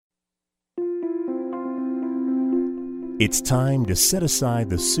It's time to set aside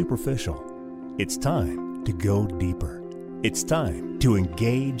the superficial. It's time to go deeper. It's time to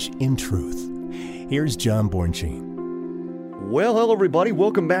engage in truth. Here's John Bornschein. Well, hello everybody.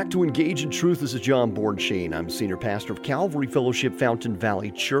 Welcome back to Engage in Truth. This is John Bornschein. I'm Senior Pastor of Calvary Fellowship Fountain Valley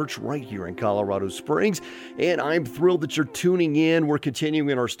Church right here in Colorado Springs, and I'm thrilled that you're tuning in. We're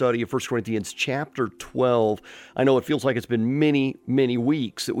continuing our study of 1 Corinthians chapter 12. I know it feels like it's been many, many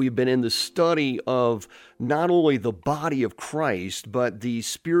weeks that we've been in the study of not only the body of Christ, but the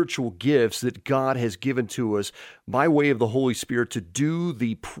spiritual gifts that God has given to us by way of the Holy Spirit to do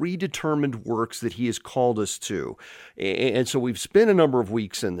the predetermined works that He has called us to. And so we've spent a number of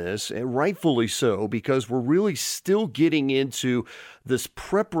weeks in this, and rightfully so, because we're really still getting into this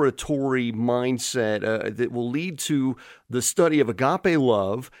preparatory mindset that will lead to the study of agape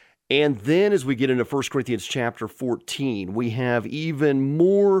love. And then as we get into 1 Corinthians chapter 14, we have even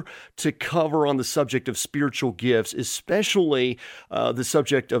more to cover on the subject of spiritual gifts, especially the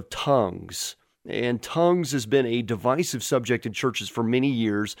subject of tongues. And tongues has been a divisive subject in churches for many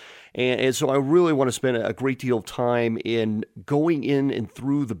years. And so I really want to spend a great deal of time in going in and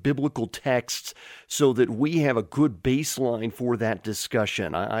through the biblical texts so that we have a good baseline for that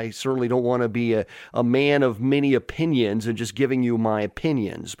discussion. I certainly don't want to be a man of many opinions and just giving you my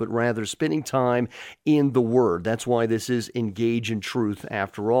opinions, but rather spending time in the Word. That's why this is Engage in Truth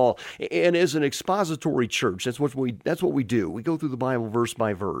after all. And as an expository church, that's what we do. We go through the Bible verse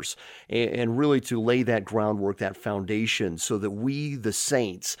by verse and really to lay that groundwork, that foundation, so that we, the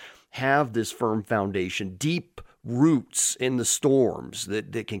saints, have this firm foundation, deep roots in the storms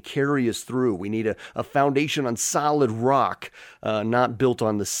that can carry us through. We need a foundation on solid rock, not built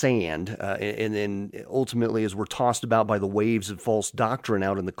on the sand. And then ultimately, as we're tossed about by the waves of false doctrine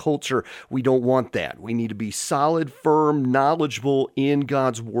out in the culture, we don't want that. We need to be solid, firm, knowledgeable in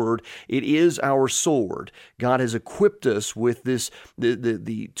God's Word. It is our sword. God has equipped us with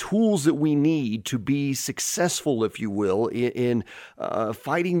the tools that we need to be successful, if you will, in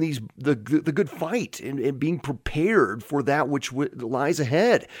fighting the good fight and being prepared for that which lies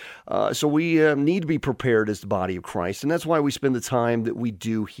ahead. So we need to be prepared as the body of Christ, and that's why we spend the time that we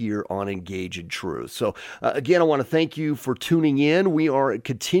do here on Engage in Truth. So again, I want to thank you for tuning in. We are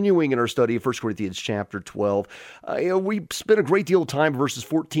continuing in our study of 1 Corinthians chapter 12. We spent a great deal of time, verses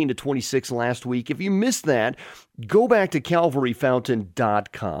 14 to 26 last week. If you missed that, go back to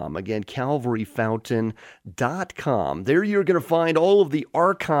calvaryfountain.com. Again, calvaryfountain.com. There you're going to find all of the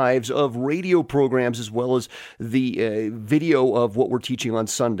archives of radio programs as well as the video of what we're teaching on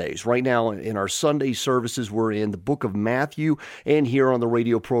Sundays. Right now in our Sunday services, we're in the book of Matthew, and here on the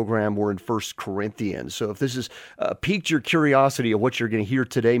radio program, we're in 1 Corinthians. So if this has piqued your curiosity of what you're going to hear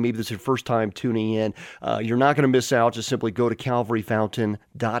today, maybe this is your first time tuning in, you're not going to miss out. Just simply go to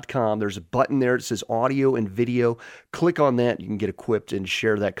calvaryfountain.com. There's a button there that says audio and video. Click on that. You can get equipped and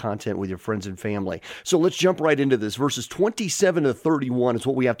share that content with your friends and family. So let's jump right into this. Verses 27 to 31 is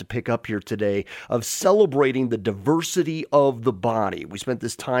what we have to pick up here today of celebrating the diversity of the body. We spent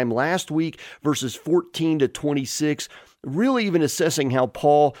this time last week, verses 14 to 26, really even assessing how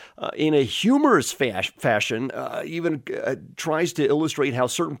Paul, in a humorous fashion, even tries to illustrate how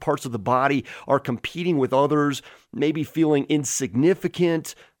certain parts of the body are competing with others, maybe feeling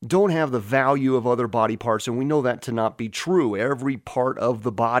insignificant, don't have the value of other body parts, and we know that to not be true. Every part of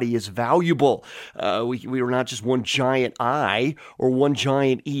the body is valuable. We are not just one giant eye or one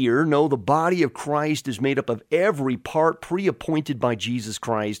giant ear. No, the body of Christ is made up of every part pre-appointed by Jesus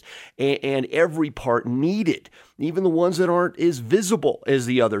Christ, and every part needed, even the ones that aren't as visible as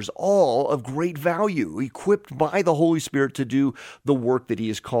the others, all of great value, equipped by the Holy Spirit to do the work that He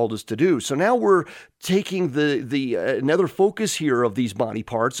has called us to do. So now we're taking another focus here of these body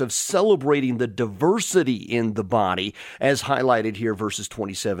parts, of celebrating the diversity in the body, as highlighted here, verses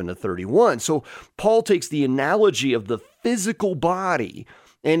 27 to 31. So Paul takes the analogy of the physical body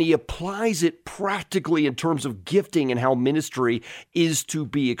and he applies it practically in terms of gifting and how ministry is to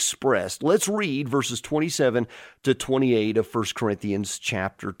be expressed. Let's read verses 27 to 28 of 1 Corinthians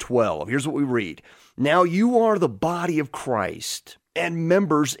chapter 12. Here's what we read. Now you are the body of Christ and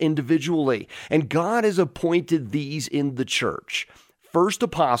members individually, and God has appointed these in the church. First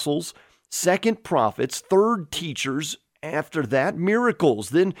apostles, second prophets, third teachers, after that,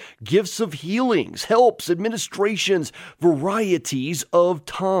 miracles, then gifts of healings, helps, administrations, varieties of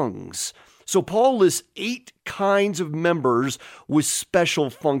tongues. So Paul lists 8 kinds of members with special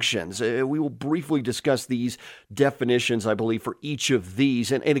functions. We will briefly discuss these definitions, I believe, for each of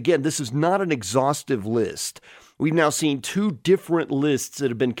these. And again, this is not an exhaustive list. We've now seen two different lists that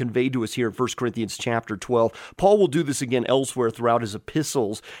have been conveyed to us here in 1 Corinthians chapter 12. Paul will do this again elsewhere throughout his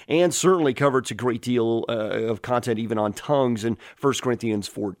epistles, and certainly covers a great deal of content even on tongues in 1 Corinthians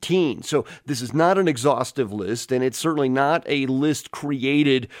 14. So this is not an exhaustive list, and it's certainly not a list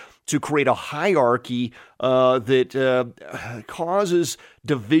created to create a hierarchy that causes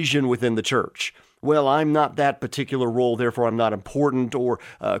division within the church. Well, I'm not that particular role, therefore I'm not important, or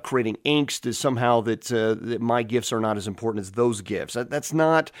creating angst is somehow that my gifts are not as important as those gifts. That's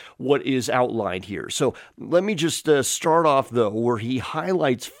not what is outlined here. So let me just start off, though, where he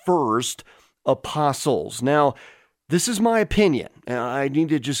highlights first apostles. Now, this is my opinion. I need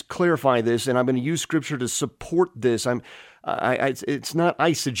to just clarify this, and I'm going to use Scripture to support this. It's not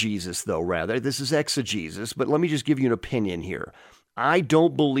eisegesis, though, rather. This is exegesis, but let me just give you an opinion here. I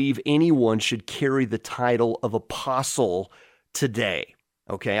don't believe anyone should carry the title of apostle today,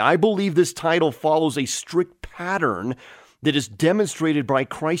 okay? I believe this title follows a strict pattern that is demonstrated by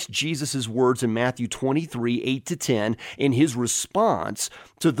Christ Jesus' words in Matthew 23, 8-10, in his response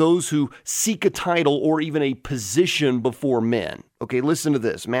to those who seek a title or even a position before men. Okay, listen to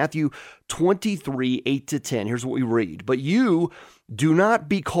this. Matthew 23, 8-10, here's what we read. But you do not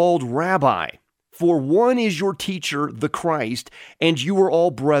be called rabbi, for one is your teacher, the Christ, and you are all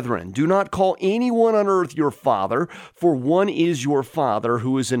brethren. Do not call anyone on earth your father, for one is your Father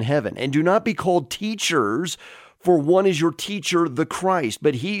who is in heaven. And do not be called teachers, for one is your teacher, the Christ.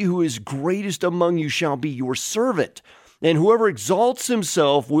 But he who is greatest among you shall be your servant. And whoever exalts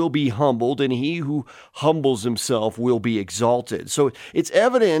himself will be humbled, and he who humbles himself will be exalted. So it's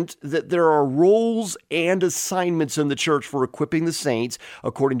evident that there are roles and assignments in the church for equipping the saints.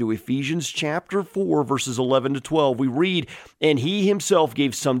 According to Ephesians chapter 4, verses 11-12, we read, and he himself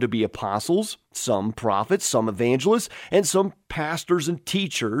gave some to be apostles, some prophets, some evangelists, and some pastors and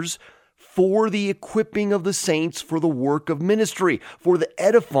teachers, for the equipping of the saints for the work of ministry, for the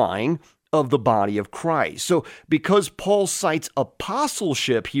edifying of the body of Christ. So because Paul cites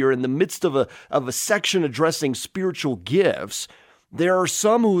apostleship here in the midst of a section addressing spiritual gifts, there are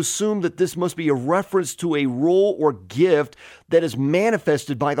some who assume that this must be a reference to a role or gift that is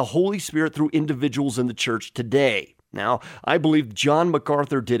manifested by the Holy Spirit through individuals in the church today. Now, I believe John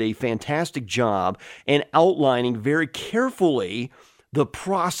MacArthur did a fantastic job in outlining very carefully the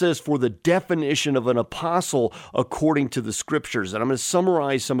process for the definition of an apostle according to the Scriptures. And I'm going to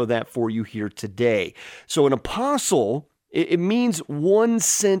summarize some of that for you here today. So an apostle, it means one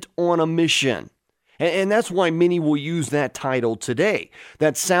sent on a mission. And that's why many will use that title today.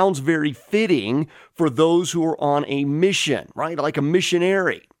 That sounds very fitting for those who are on a mission, right? Like a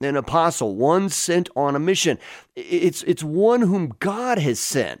missionary, an apostle, one sent on a mission. It's one whom God has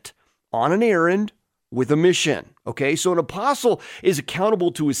sent on an errand with a mission, okay? So an apostle is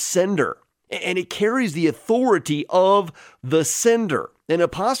accountable to his sender, and it carries the authority of the sender. And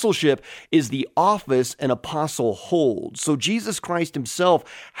apostleship is the office an apostle holds. So Jesus Christ himself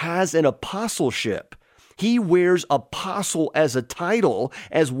has an apostleship. He wears apostle as a title,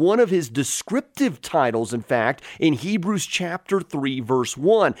 as one of his descriptive titles, in fact, in Hebrews chapter 3, verse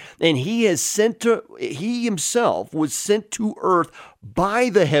 1. And he himself was sent to earth by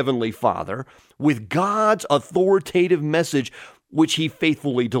the Heavenly Father with God's authoritative message, which he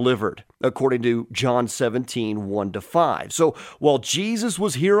faithfully delivered, according to John 17, 1-5. So while Jesus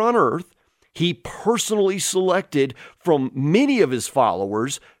was here on earth, he personally selected from many of his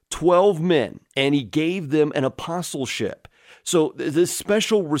followers 12 men, and he gave them an apostleship. So this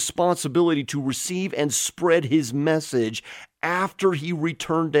special responsibility to receive and spread his message after he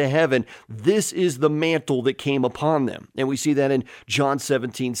returned to heaven, this is the mantle that came upon them. And we see that in John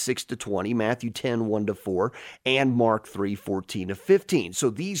 17, 6-20, Matthew 10, 1-4, and Mark 3, 14-15.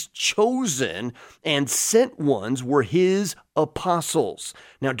 So these chosen and sent ones were his apostles.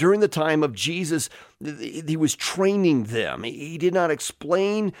 Now, during the time of Jesus, he was training them. He did not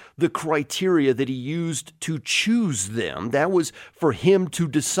explain the criteria that he used to choose them. That was for him to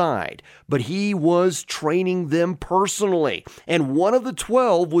decide. But he was training them personally. And one of the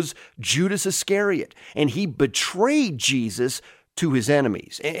 12 was Judas Iscariot. And he betrayed Jesus to his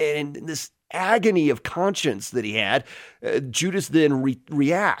enemies. And this agony of conscience that he had, Judas then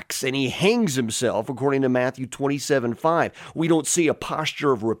reacts and he hangs himself, according to Matthew 27:5. We don't see a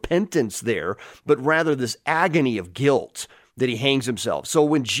posture of repentance there, but rather this agony of guilt that he hangs himself. So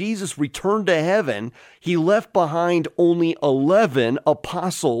when Jesus returned to heaven, he left behind only 11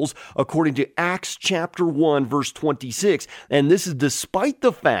 apostles, according to Acts chapter 1, verse 26. And this is despite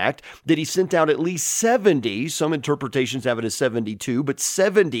the fact that he sent out at least 70, some interpretations have it as 72, but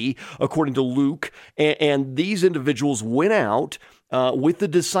 70, according to Luke. And these individuals went out with the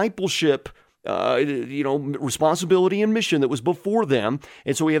discipleship responsibility and mission that was before them.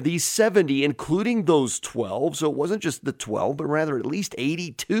 And so we have these 70, including those 12. So it wasn't just the 12, but rather at least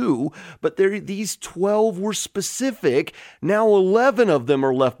 82. But these 12 were specific. Now 11 of them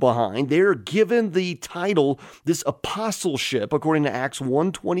are left behind. They're given the title, this apostleship, according to Acts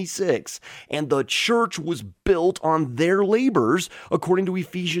 1:26. And the church was built on their labors, according to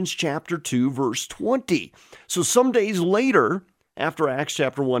Ephesians chapter 2, verse 20. So some days later, after Acts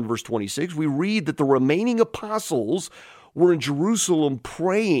chapter 1, verse 26, we read that the remaining apostles were in Jerusalem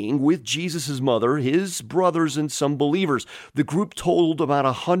praying with Jesus' mother, his brothers, and some believers. The group totaled about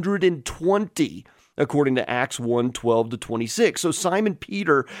 120, according to Acts 1, 12-26. So Simon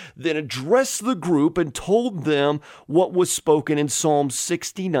Peter then addressed the group and told them what was spoken in Psalm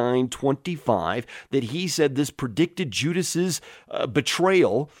 69:25, that he said this predicted Judas's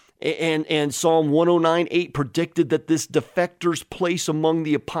betrayal. And Psalm 109:8 predicted that this defector's place among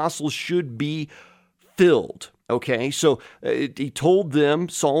the apostles should be filled. Okay, so he told them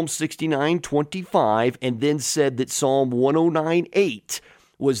Psalm 69:25 and then said that Psalm 109:8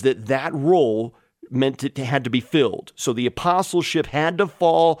 was that role meant it had to be filled. So the apostleship had to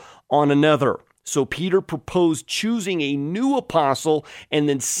fall on another. So Peter proposed choosing a new apostle and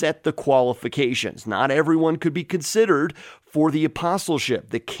then set the qualifications. Not everyone could be considered for the apostleship.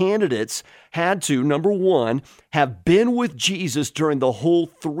 The candidates had to, number one, have been with Jesus during the whole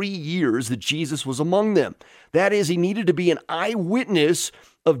 3 years that Jesus was among them. That is, he needed to be an eyewitness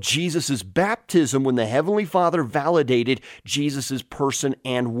of Jesus' baptism when the Heavenly Father validated Jesus' person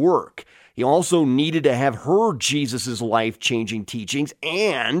and work. He also needed to have heard Jesus' life-changing teachings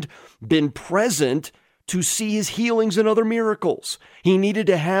and been present to see his healings and other miracles. He needed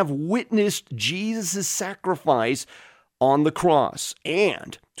to have witnessed Jesus' sacrifice on the cross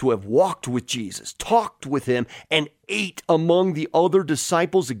and to have walked with Jesus, talked with him, and ate among the other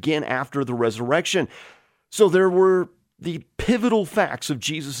disciples again after the resurrection. So there were the pivotal facts of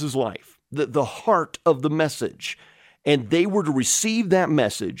Jesus' life, the heart of the message, and they were to receive that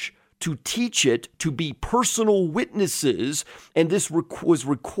message, to teach it, to be personal witnesses, and this was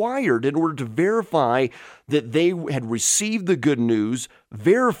required in order to verify that they had received the good news,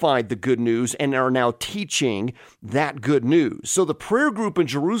 verified the good news, and are now teaching that good news. So the prayer group in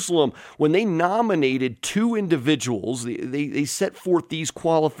Jerusalem, when they nominated 2 individuals, they set forth these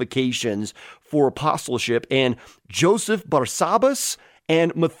qualifications for apostleship, and Joseph Barsabbas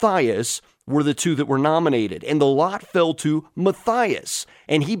and Matthias were the 2 that were nominated. And the lot fell to Matthias,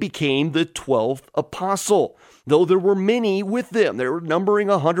 and he became the 12th apostle. Though there were many with them, they were numbering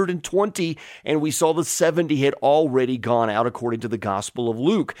 120, and we saw the 70 had already gone out according to the Gospel of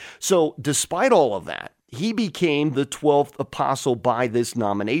Luke. So despite all of that, he became the 12th apostle by this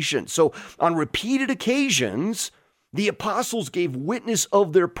nomination. So on repeated occasions, the apostles gave witness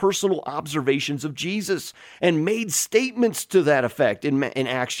of their personal observations of Jesus and made statements to that effect. In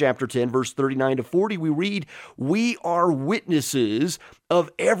Acts chapter 10, verse 39-40, we read, "We are witnesses of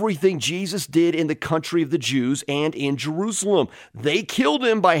everything Jesus did in the country of the Jews and in Jerusalem. They killed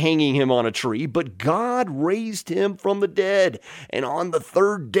him by hanging him on a tree, but God raised him from the dead, and on the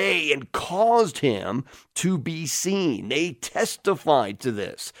 3rd day, and caused him to be seen." They testified to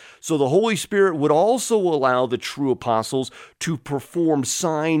this. So the Holy Spirit would also allow the true apostles to perform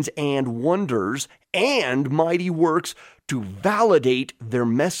signs and wonders and mighty works to validate their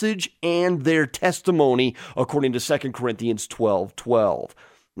message and their testimony, according to 2 Corinthians 12:12.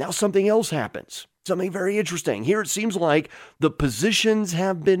 Now something else happens, something very interesting. Here it seems like the positions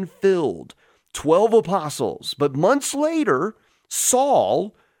have been filled, 12 apostles, but months later,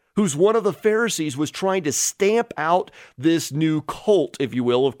 Saul, who's one of the Pharisees, was trying to stamp out this new cult, if you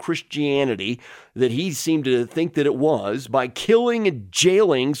will, of Christianity that he seemed to think that it was by killing and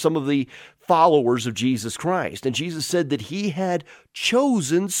jailing some of the followers of Jesus Christ. And Jesus said that he had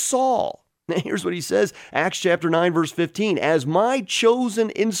chosen Saul. Now here's what he says, Acts chapter 9, verse 15, "As my chosen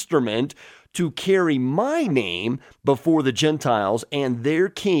instrument to carry my name before the Gentiles and their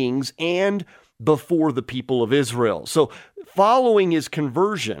kings and before the people of Israel." So following his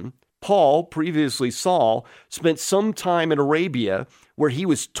conversion, Paul, previously Saul, spent some time in Arabia where he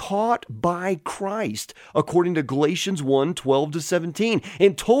was taught by Christ, according to Galatians 1:12-17.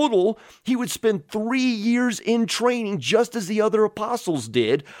 In total, he would spend 3 years in training, just as the other apostles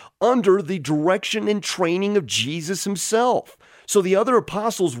did, under the direction and training of Jesus himself. So the other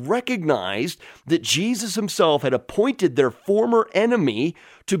apostles recognized that Jesus himself had appointed their former enemy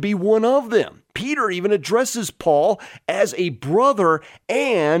to be one of them. Peter even addresses Paul as a brother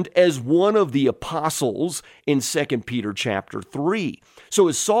and as one of the apostles in 2 Peter chapter 3. So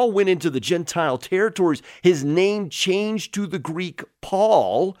as Saul went into the Gentile territories, his name changed to the Greek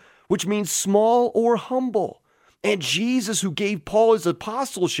Paul, which means small or humble. And Jesus, who gave Paul his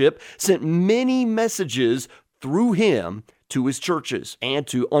apostleship, sent many messages through him to his churches and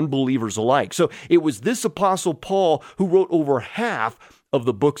to unbelievers alike. So it was this apostle Paul who wrote over half of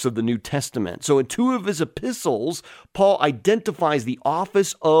the books of the New Testament. So in two of his epistles, Paul identifies the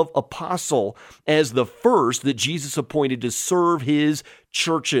office of apostle as the first that Jesus appointed to serve his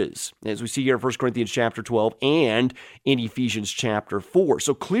churches, as we see here in 1 Corinthians chapter 12 and in Ephesians chapter 4.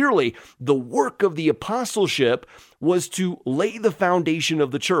 So clearly, the work of the apostleship was to lay the foundation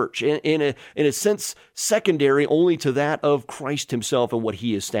of the church, in a sense secondary only to that of Christ himself and what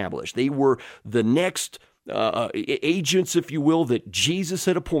he established. They were the next agents, if you will, that Jesus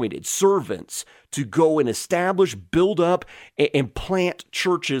had appointed, servants, to go and establish, build up, and plant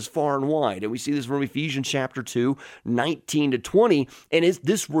churches far and wide. And we see this from Ephesians chapter 2, 19 to 20, and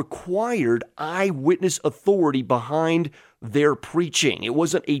this required eyewitness authority behind their preaching. It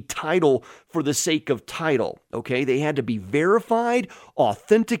wasn't a title for the sake of title, okay? They had to be verified,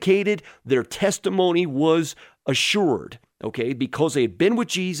 authenticated, their testimony was assured, okay? Because they had been with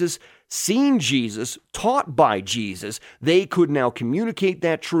Jesus, seen Jesus, taught by Jesus, they could now communicate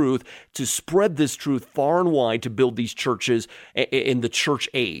that truth to spread this truth far and wide to build these churches in the church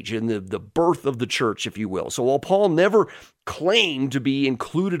age, in the birth of the church, if you will. So while Paul never claimed to be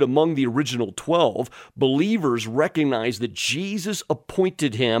included among the original 12, believers recognized that Jesus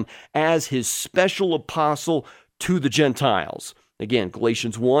appointed him as his special apostle to the Gentiles. Again,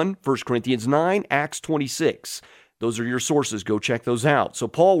 Galatians 1, 1 Corinthians 9, Acts 26. Those are your sources. Go check those out. So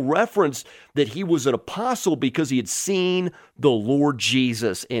Paul referenced that he was an apostle because he had seen the Lord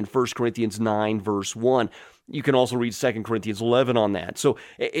Jesus in 1 Corinthians 9, verse 1. You can also read 2 Corinthians 11 on that. So,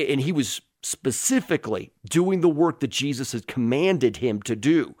 and he was specifically doing the work that Jesus had commanded him to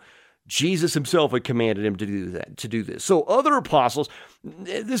do. Jesus himself had commanded him to do this. So other apostles,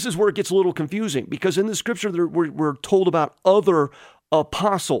 this is where it gets a little confusing, because in the scripture we're told about other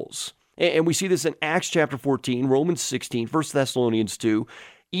apostles. And we see this in Acts chapter 14, Romans 16, 1 Thessalonians 2,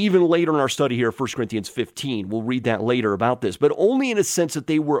 even later in our study here, 1 Corinthians 15. We'll read that later about this, but only in a sense that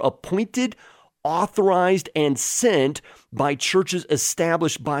they were appointed, authorized, and sent by churches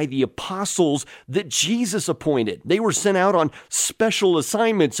established by the apostles that Jesus appointed. They were sent out on special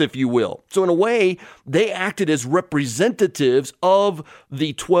assignments, if you will. So in a way, they acted as representatives of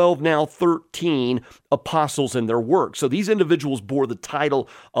the 12, now 13 apostles in their work. So these individuals bore the title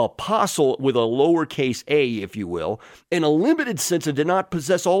apostle with a lowercase a, if you will, in a limited sense, and did not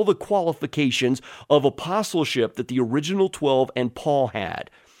possess all the qualifications of apostleship that the original 12 and Paul had.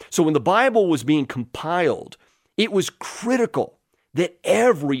 So when the Bible was being compiled, it was critical that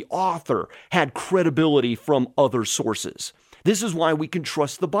every author had credibility from other sources. This is why we can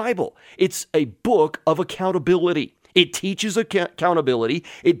trust the Bible. It's a book of accountability. It teaches accountability,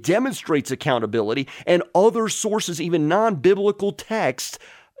 it demonstrates accountability, and other sources, even non-biblical texts,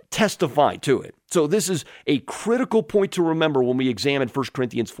 testify to it. So this is a critical point to remember when we examine 1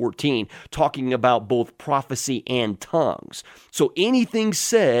 Corinthians 14, talking about both prophecy and tongues. So anything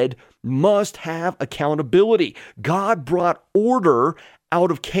said must have accountability. God brought order out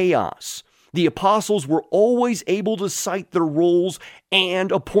of chaos. The apostles were always able to cite their roles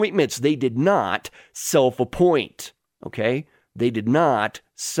and appointments. They did not self-appoint, okay? They did not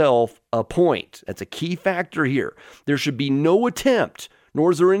self-appoint. That's a key factor here. There should be no attempt, nor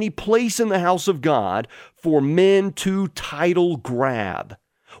is there any place in the house of God for men to title grab.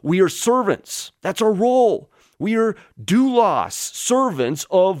 We are servants. That's our role. We are doulos, servants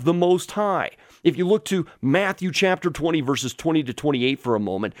of the Most High. If you look to Matthew chapter 20, verses 20 to 28 for a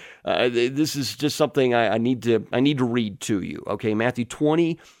moment, this is just something I need to read to you. Okay, Matthew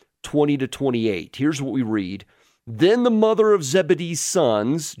 20, 20 to 28. Here's what we read. Then the mother of Zebedee's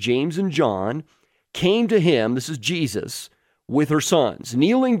sons, James and John, came to him, this is Jesus, with her sons,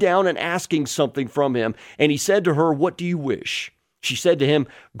 kneeling down and asking something from him. And he said to her, "What do you wish?" She said to him,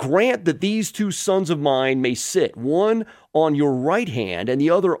 "Grant that these two sons of mine may sit, one on your right hand and the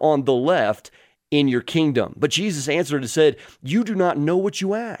other on the left, in your kingdom." But Jesus answered and said, "You do not know what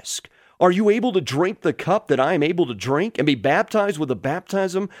you ask. Are you able to drink the cup that I am able to drink and be baptized with the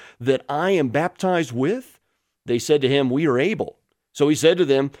baptism that I am baptized with?" They said to him, "We are able." So he said to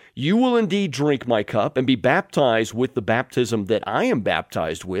them, "You will indeed drink my cup and be baptized with the baptism that I am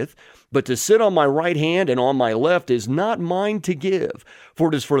baptized with, but to sit on my right hand and on my left is not mine to give, for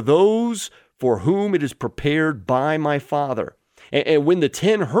it is for those for whom it is prepared by my Father." And when the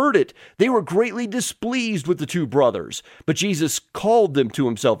 10 heard it, they were greatly displeased with the two brothers. But Jesus called them to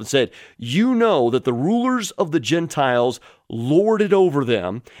himself and said, "You know that the rulers of the Gentiles lord it over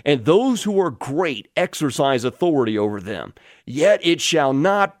them, and those who are great exercise authority over them. Yet it shall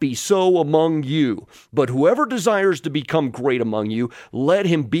not be so among you. But whoever desires to become great among you, let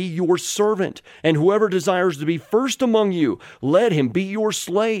him be your servant. And whoever desires to be first among you, let him be your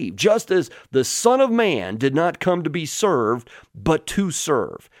slave, just as the Son of Man did not come to be served, but to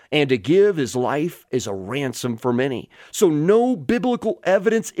serve, and to give his life as a ransom for many. So no biblical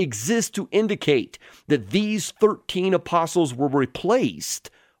evidence exists to indicate that these 13 apostles were replaced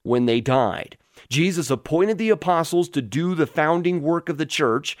when they died. Jesus appointed the apostles to do the founding work of the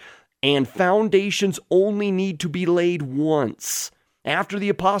church, and foundations only need to be laid once. After the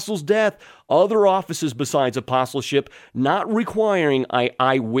apostles' death, other offices besides apostleship, not requiring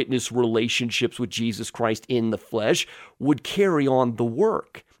eyewitness relationships with Jesus Christ in the flesh, would carry on the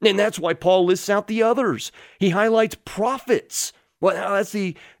work. And that's why Paul lists out the others. He highlights prophets. Well, that's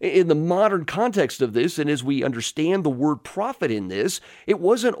in the modern context of this, and as we understand the word prophet in this, it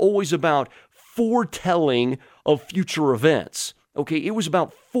wasn't always about foretelling of future events. Okay, it was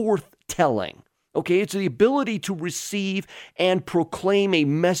about forthtelling. Okay, it's the ability to receive and proclaim a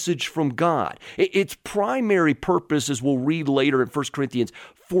message from God. Its primary purpose, as we'll read later in 1 Corinthians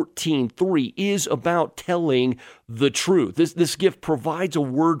 14:3, is about telling the truth. This gift provides a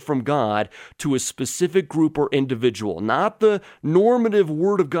word from God to a specific group or individual, not the normative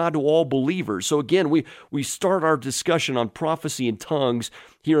word of God to all believers. So again, we start our discussion on prophecy and tongues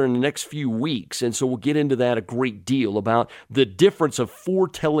here in the next few weeks, and so we'll get into that a great deal about the difference of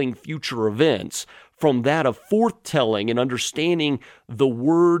foretelling future events from that of forthtelling and understanding the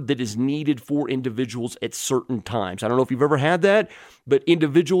word that is needed for individuals at certain times. I don't know if you've ever had that, but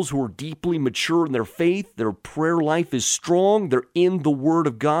individuals who are deeply mature in their faith, their prayer life is strong, they're in the Word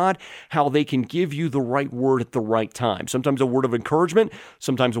of God, how they can give you the right word at the right time. Sometimes a word of encouragement,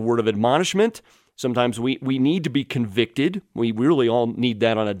 sometimes a word of admonishment. Sometimes we need to be convicted. We really all need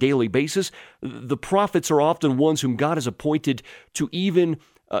that on a daily basis. The prophets are often ones whom God has appointed to even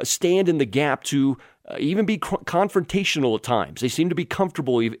stand in the gap, to even be confrontational at times. They seem to be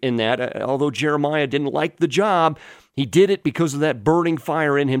comfortable in that. Although Jeremiah didn't like the job, he did it because of that burning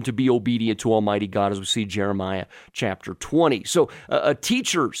fire in him to be obedient to Almighty God, as we see Jeremiah chapter 20. So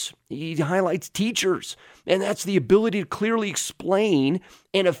teachers, he highlights teachers, and that's the ability to clearly explain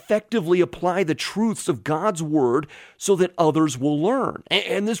and effectively apply the truths of God's Word so that others will learn.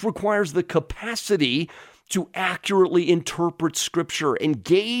 And this requires the capacity to accurately interpret Scripture,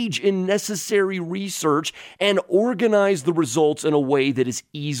 engage in necessary research, and organize the results in a way that is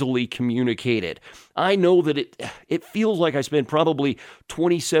easily communicated. I know that it feels like I spent probably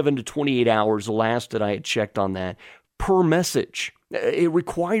 27 to 28 hours, the last that I had checked on that, per message. It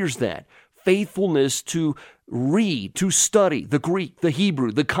requires that faithfulness to read, to study the Greek, the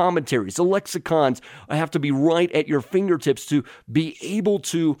Hebrew, the commentaries, the lexicons have to be right at your fingertips to be able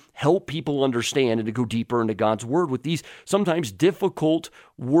to help people understand and to go deeper into God's Word with these sometimes difficult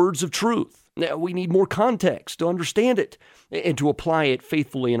words of truth. Now, we need more context to understand it and to apply it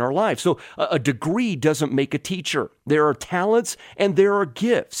faithfully in our lives. So a degree doesn't make a teacher. There are talents and there are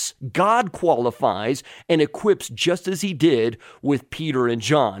gifts. God qualifies and equips just as he did with Peter and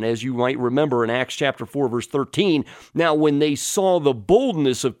John. As you might remember in Acts chapter 4, verse 13, now when they saw the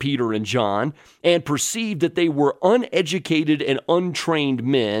boldness of Peter and John and perceived that they were uneducated and untrained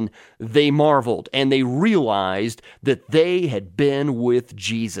men, they marveled and they realized that they had been with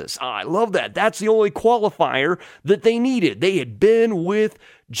Jesus. I love that. That's the only qualifier that they needed. They had been with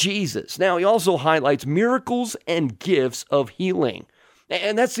Jesus. Now, he also highlights miracles and gifts of healing.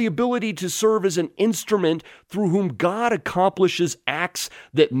 And that's the ability to serve as an instrument through whom God accomplishes acts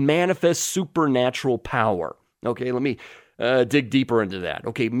that manifest supernatural power. Okay, let me dig deeper into that.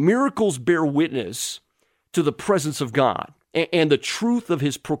 Okay, miracles bear witness to the presence of God and the truth of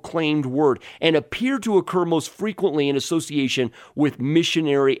his proclaimed word, and appear to occur most frequently in association with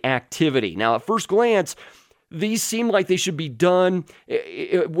missionary activity. Now, at first glance, these seem like they should be done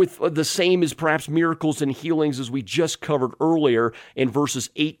with the same as perhaps miracles and healings as we just covered earlier in verses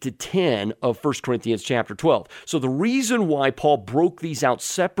 8 to 10 of 1 Corinthians chapter 12. So the reason why Paul broke these out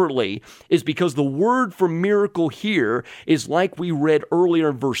separately is because the word for miracle here is like we read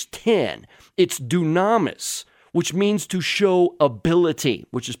earlier in verse 10. It's dunamis, which means to show ability,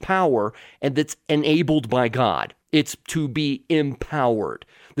 which is power, and that's enabled by God. It's to be empowered.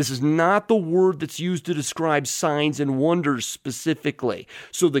 This is not the word that's used to describe signs and wonders specifically.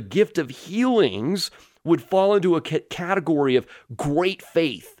 So the gift of healings would fall into a category of great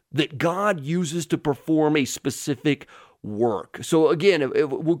faith that God uses to perform a specific work. So again,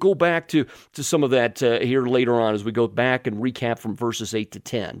 we'll go back to some of that here later on as we go back and recap from verses 8 to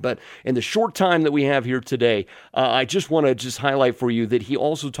 10. But in the short time that we have here today, I just want to highlight for you that he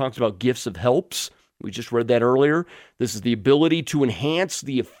also talks about gifts of helps. We just read that earlier. This is the ability to enhance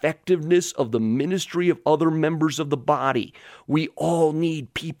the effectiveness of the ministry of other members of the body. We all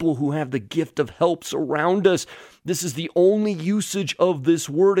need people who have the gift of helps around us. This is the only usage of this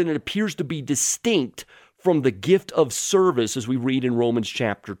word, and it appears to be distinct from the gift of service as we read in Romans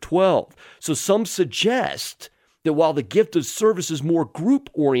chapter 12. So some suggest that while the gift of service is more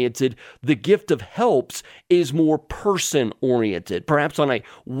group-oriented, the gift of helps is more person-oriented, perhaps on a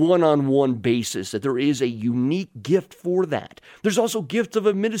one-on-one basis, that there is a unique gift for that. There's also gift of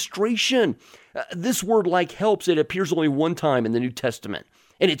administration. This word, like helps, it appears only one time in the New Testament.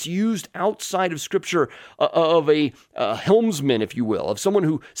 And it's used outside of Scripture of a helmsman, if you will, of someone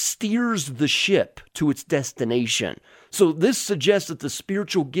who steers the ship to its destination. So this suggests that the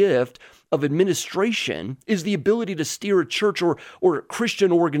spiritual gift of administration is the ability to steer a church or a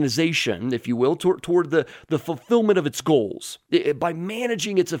Christian organization, if you will, toward the fulfillment of its goals by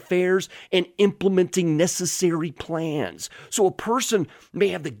managing its affairs and implementing necessary plans. So a person may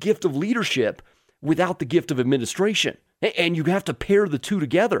have the gift of leadership without the gift of administration. And you have to pair the two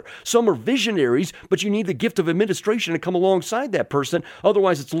together. Some are visionaries, but you need the gift of administration to come alongside that person.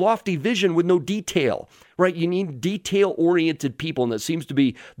 Otherwise, it's lofty vision with no detail, right? You need detail-oriented people, and that seems to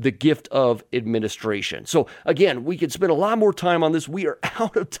be the gift of administration. So again, we could spend a lot more time on this. We are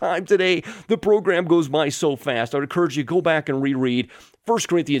out of time today. The program goes by so fast. I would encourage you to go back and reread 1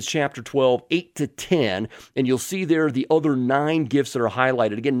 Corinthians chapter 12, 8 to 10, and you'll see there the other 9 gifts that are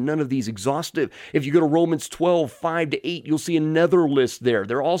highlighted. Again, none of these exhaustive. If you go to Romans 12, 5 to 8, you'll see another list there.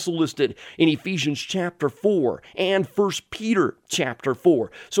 They're also listed in Ephesians chapter 4 and 1 Peter chapter 4.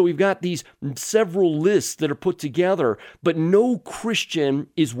 So we've got these several lists that are put together, but no Christian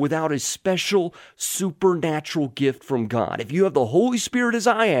is without a special supernatural gift from God. If you have the Holy Spirit as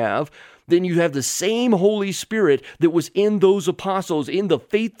I have, then you have the same Holy Spirit that was in those apostles, in the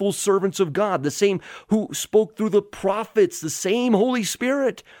faithful servants of God, the same who spoke through the prophets, the same Holy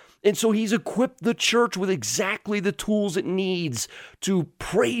Spirit. And so he's equipped the church with exactly the tools it needs to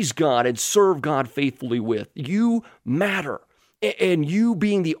praise God and serve God faithfully with. You matter. And you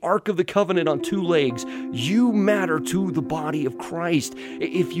being the Ark of the Covenant on 2 legs, you matter to the body of Christ.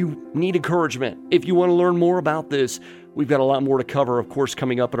 If you need encouragement, if you want to learn more about this, we've got a lot more to cover, of course,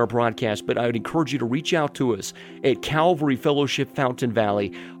 coming up in our broadcast, but I would encourage you to reach out to us at Calvary Fellowship Fountain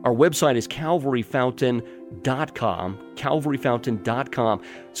Valley. Our website is calvaryfountain.com, calvaryfountain.com.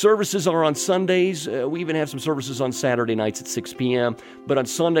 Services are on Sundays. We even have some services on Saturday nights at 6 p.m., but on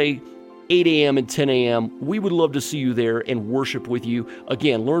Sunday, 8 a.m. and 10 a.m. We would love to see you there and worship with you.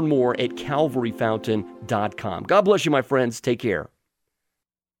 Again, learn more at calvaryfountain.com. God bless you, my friends. Take care.